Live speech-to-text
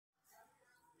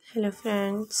Hello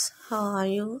friends, how are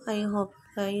you? I hope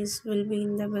you guys will be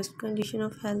in the best condition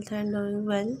of health and doing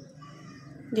well.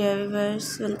 Dear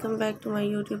viewers, welcome back to my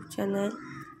YouTube channel,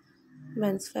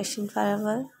 Men's Fashion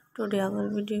Forever. Today our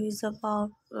video is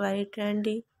about very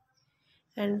trendy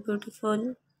and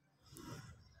beautiful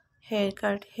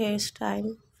haircut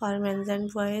hairstyle for men's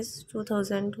and boys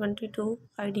 2022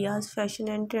 ideas, fashion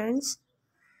and trends.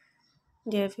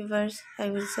 Dear viewers, I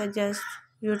will suggest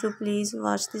you to please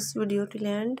watch this video till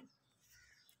end.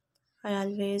 I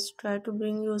always try to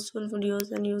bring useful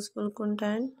videos and useful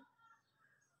content.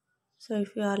 So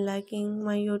if you are liking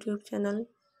my YouTube channel,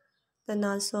 then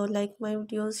also like my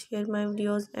videos, share my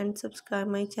videos and subscribe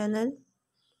my channel.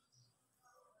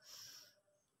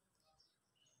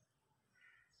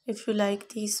 If you like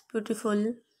this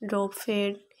beautiful drop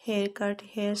fade haircut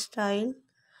hairstyle,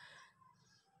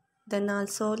 then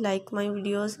also like my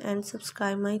videos and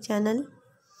subscribe my channel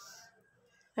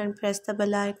and press the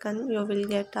bell icon. You will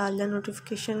get all the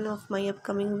notification of my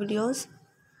upcoming videos.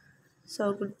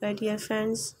 So goodbye dear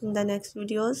friends, in the next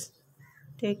videos.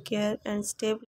 Take care and stay